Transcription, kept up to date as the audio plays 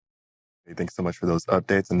Hey, thanks so much for those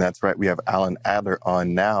updates. And that's right, we have Alan Adler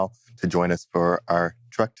on now to join us for our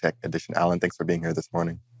Truck Tech edition. Alan, thanks for being here this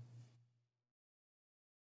morning.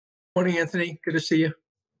 Morning, Anthony. Good to see you.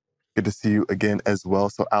 Good to see you again as well.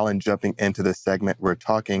 So, Alan, jumping into this segment, we're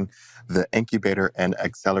talking the Incubator and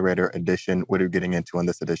Accelerator edition. What are you getting into on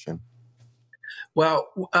this edition? Well,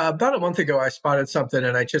 about a month ago, I spotted something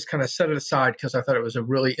and I just kind of set it aside because I thought it was a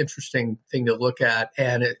really interesting thing to look at.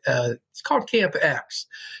 And it's called Camp X.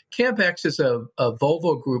 Camp X is a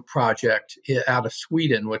Volvo Group project out of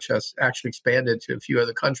Sweden, which has actually expanded to a few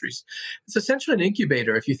other countries. It's essentially an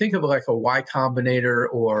incubator. If you think of it like a Y Combinator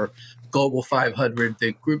or Global 500,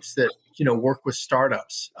 the groups that work with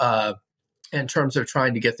startups. In terms of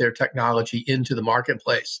trying to get their technology into the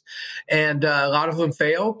marketplace. And a lot of them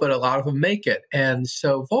fail, but a lot of them make it. And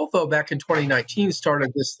so Volvo back in 2019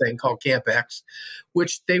 started this thing called Camp X,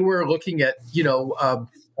 which they were looking at,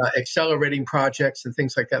 accelerating projects and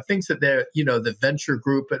things like that, things that the venture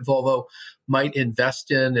group at Volvo might invest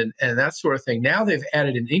in and that sort of thing. Now they've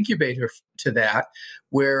added an incubator to that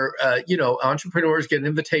where, entrepreneurs get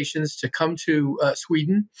invitations to come to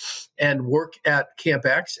Sweden and work at Camp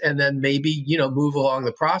X and then maybe, move along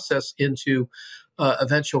the process into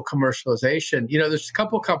eventual commercialization. There's a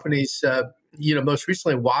couple of companies, most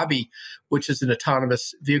recently Wabi, which is an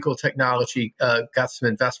autonomous vehicle technology, got some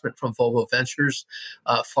investment from Volvo Ventures.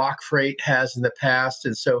 Flock Freight has in the past,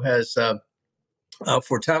 and so has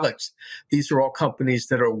Fortelix. These are all companies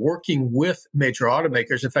that are working with major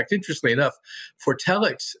automakers. In fact, interestingly enough,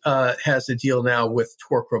 Fortelix has a deal now with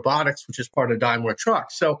Torque Robotics, which is part of Daimler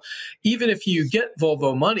Truck. So even if you get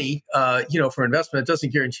Volvo money, for investment, it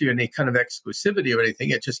doesn't guarantee you any kind of exclusivity or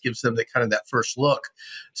anything. It just gives them that first look.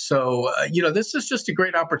 So, this is just a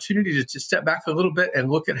great opportunity to step back a little bit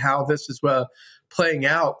and look at how this is playing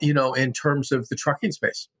out, in terms of the trucking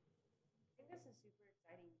space.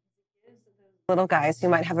 Little guys who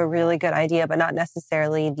might have a really good idea, but not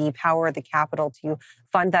necessarily the power or the capital to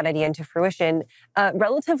fund that idea into fruition,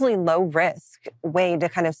 relatively low risk way to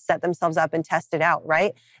kind of set themselves up and test it out,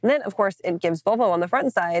 right? And then, of course, it gives Volvo on the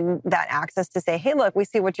front side that access to say, hey, look, we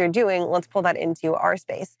see what you're doing. Let's pull that into our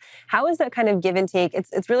space. How is that kind of give and take?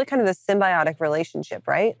 It's really kind of the symbiotic relationship,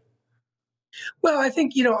 right? Well, I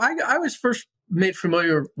think, I was first made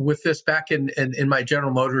familiar with this back in my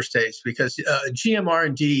General Motors days because GM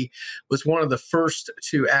R&D was one of the first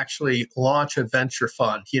to actually launch a venture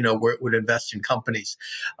fund, where it would invest in companies.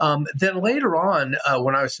 Then later on,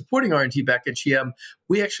 when I was supporting R&D back at GM,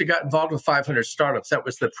 we actually got involved with 500 Startups. That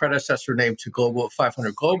was the predecessor name to Global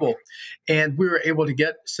 500 Global. And we were able to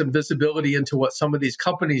get some visibility into what some of these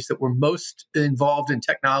companies that were most involved in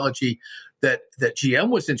technology that GM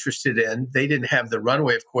was interested in. They didn't have the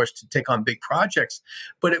runway, of course, to take on big projects,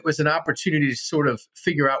 but it was an opportunity to sort of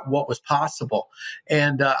figure out what was possible.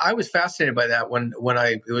 And I was fascinated by that when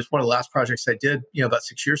it was one of the last projects I did, about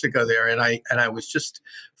 6 years ago there. And I was just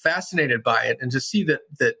fascinated by it. And to see that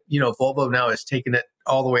Volvo now has taken it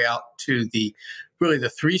all the way out to the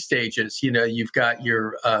three stages. You've got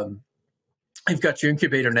your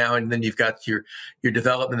incubator now, and then you've got your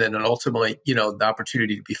development, and then ultimately, the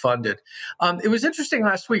opportunity to be funded. It was interesting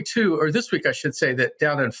last week too, or this week, I should say, that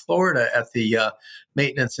down in Florida at the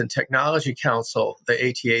Maintenance and Technology Council, the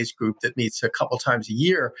ATA's group that meets a couple times a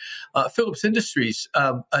year, Phillips Industries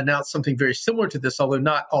announced something very similar to this, although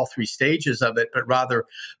not all three stages of it, but rather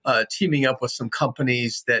teaming up with some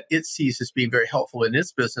companies that it sees as being very helpful in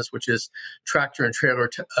its business, which is tractor and trailer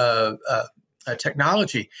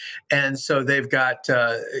technology. And so they've got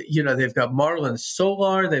Marlin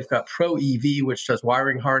Solar, they've got Pro EV, which does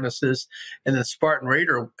wiring harnesses, and then Spartan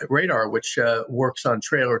Radar, which works on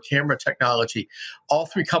trailer camera technology. All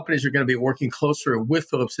three companies are going to be working closer with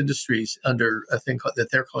Phillips Industries under a thing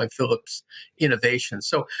that they're calling Phillips Innovation.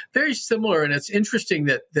 So very similar. And it's interesting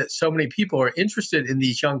that so many people are interested in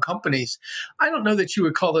these young companies. I don't know that you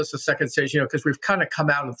would call this a second stage, because we've kind of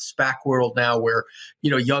come out of the SPAC world now where,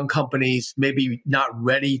 young companies maybe not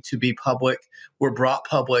ready to be public were brought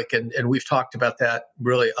public. And we've talked about that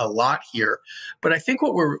really a lot here. But I think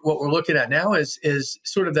what we're looking at now is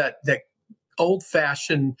sort of that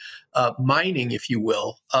old-fashioned mining, if you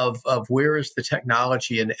will, of where is the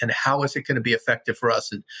technology and how is it going to be effective for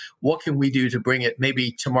us, and what can we do to bring it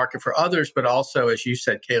maybe to market for others, but also, as you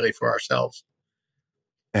said, Kaylee, for ourselves.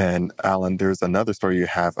 And Alan, there's another story you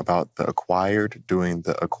have about the acquired doing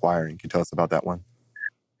the acquiring. Can you tell us about that one?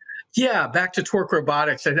 Yeah, back to Torque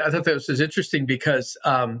Robotics. I thought this was interesting because,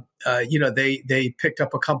 they picked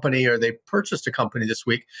up a company, or they purchased a company this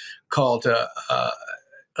week called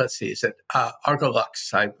let's see, is it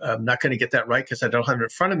Argolux? I'm not going to get that right because I don't have it in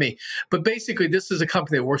front of me. But basically, this is a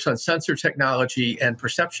company that works on sensor technology and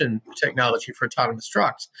perception technology for autonomous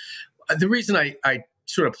trucks. The reason I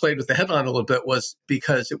sort of played with the headline a little bit was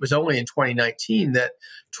because it was only in 2019 that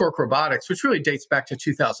Torque Robotics, which really dates back to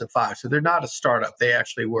 2005, so they're not a startup. They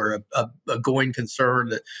actually were a going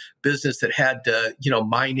concern, a business that had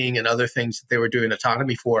mining and other things that they were doing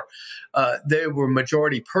autonomy for. They were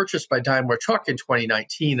majority purchased by Daimler Truck in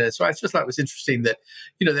 2019, and so I just thought it was interesting that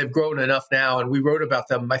they've grown enough now, and we wrote about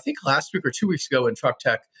them I think last week or 2 weeks ago in Truck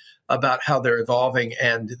Tech about how they're evolving,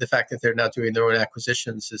 and the fact that they're now doing their own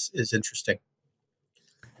acquisitions is interesting.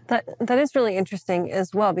 That is really interesting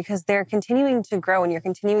as well, because they're continuing to grow and you're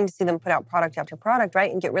continuing to see them put out product after product,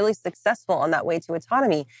 right? And get really successful on that way to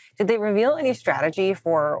autonomy. Did they reveal any strategy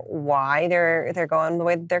for why they're going the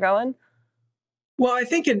way that they're going? Well, I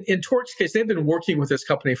think in Torque's case, they've been working with this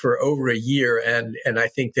company for over a year. And I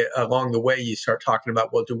think that along the way, you start talking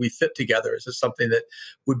about, well, do we fit together? Is this something that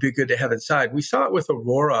would be good to have inside? We saw it with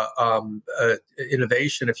Aurora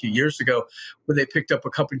Innovation a few years ago when they picked up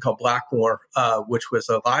a company called Blackmore, which was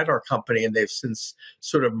a LiDAR company. And they've since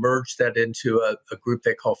sort of merged that into a group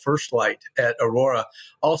they call First Light at Aurora,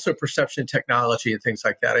 also perception technology and things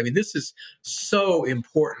like that. I mean, this is so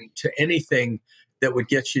important to anything that would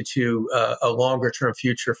get you to a longer term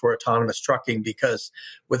future for autonomous trucking, because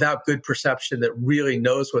without good perception that really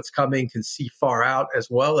knows what's coming, can see far out, as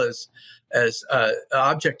well as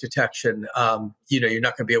object detection, you're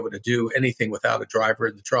not going to be able to do anything without a driver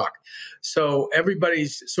in the truck. So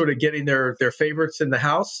everybody's sort of getting their favorites in the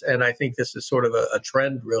house, and I think this is sort of a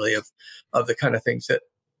trend really of the kind of things that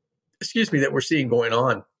we're seeing going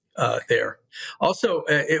on there. Also,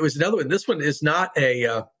 it was another one. This one is not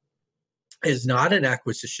an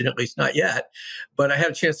acquisition, at least not yet. But I had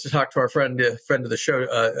a chance to talk to our friend of the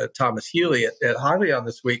show, Thomas Healy at Hyliion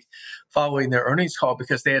this week, following their earnings call,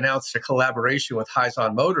 because they announced a collaboration with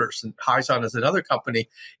Hyzon Motors. And Hyzon is another company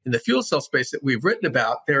in the fuel cell space that we've written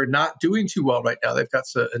about. They're not doing too well right now. They've got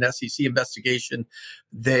an SEC investigation.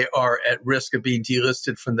 They are at risk of being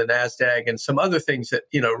delisted from the NASDAQ and some other things that,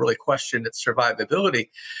 really question its survivability.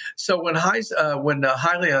 So when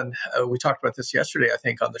Hyliion, we talked about this yesterday, I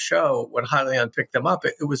think, on the show, when Hyliion picked them up,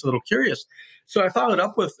 it was a little curious. So I followed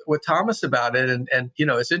up with Thomas about it. And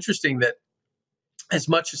it's interesting that as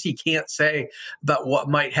much as he can't say about what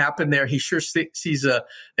might happen there, he sure sees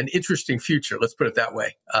an interesting future. Let's put it that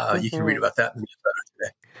way. You can read about that in the newsletter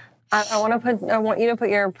today. I want you to put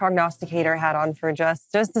your prognosticator hat on for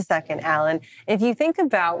just a second, Alan. If you think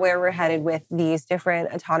about where we're headed with these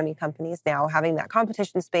different autonomy companies now, having that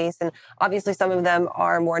competition space, and obviously some of them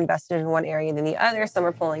are more invested in one area than the other, some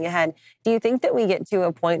are pulling ahead. Do you think that we get to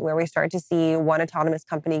a point where we start to see one autonomous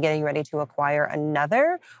company getting ready to acquire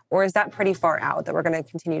another? Or is that pretty far out that we're going to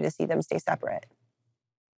continue to see them stay separate?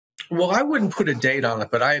 Well, I wouldn't put a date on it,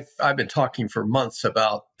 but I've been talking for months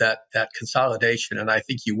about that consolidation, and I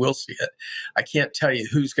think you will see it. I can't tell you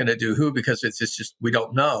who's going to do who, because it's just we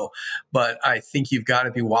don't know. But I think you've got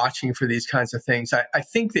to be watching for these kinds of things. I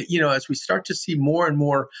think that as we start to see more and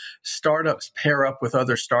more startups pair up with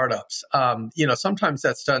other startups, sometimes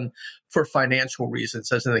that's done for financial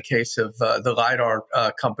reasons, as in the case of the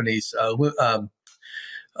LiDAR companies.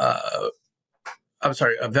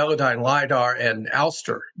 Velodyne LiDAR and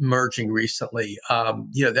Ouster merging recently.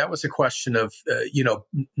 That was a question of,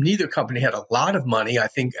 neither company had a lot of money. I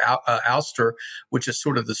think Ouster, which is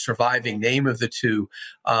sort of the surviving name of the two,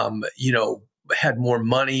 had more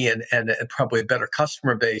money and probably a better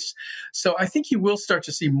customer base. So I think you will start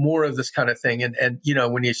to see more of this kind of thing. And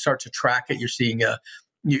when you start to track it,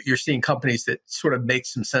 you're seeing companies that sort of make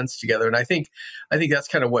some sense together. And I think that's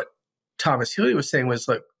kind of what Thomas Healy was saying was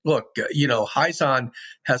like, look, Hyzon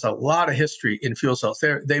has a lot of history in fuel cells.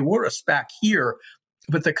 They were a SPAC here,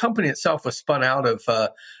 but the company itself was spun out of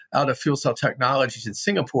Fuel Cell Technologies in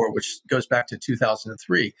Singapore, which goes back to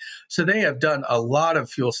 2003. So they have done a lot of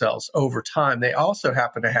fuel cells over time. They also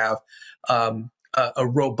happen to have a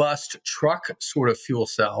robust truck sort of fuel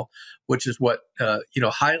cell, which is what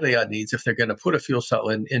Hyliion needs if they're going to put a fuel cell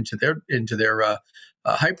into their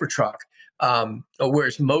Hypertruck.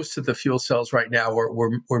 Whereas most of the fuel cells right now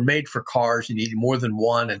were made for cars. You need more than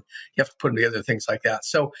one, and you have to put them together, things like that.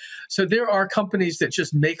 So there are companies that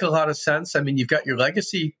just make a lot of sense. I mean, you've got your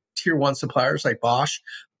legacy tier one suppliers like Bosch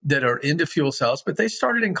that are into fuel cells, but they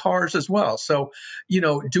started in cars as well. So,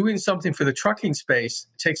 doing something for the trucking space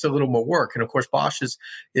takes a little more work. And of course, Bosch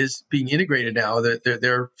is being integrated now.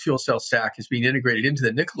 Their fuel cell stack is being integrated into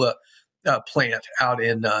the Nikola plant out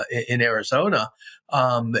in Arizona,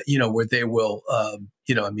 where they will,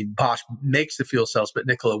 Bosch makes the fuel cells, but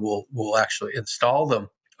Nikola will actually install them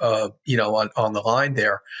on the line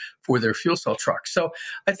there for their fuel cell trucks. So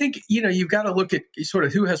I think, you've got to look at sort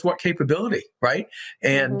of who has what capability, right?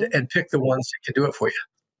 And pick the ones that can do it for you.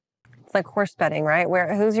 It's like horse betting, right?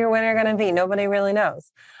 Who's your winner going to be? Nobody really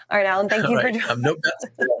knows. All right, Alan, thank you for joining. No bets.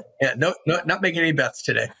 Yeah, no, not making any bets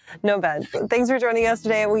today. No bets. Thanks for joining us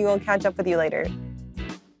today. We will catch up with you later.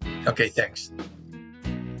 Okay, thanks.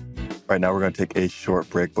 Right now, we're going to take a short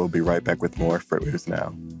break, but we'll be right back with more Freightwaves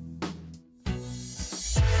Now.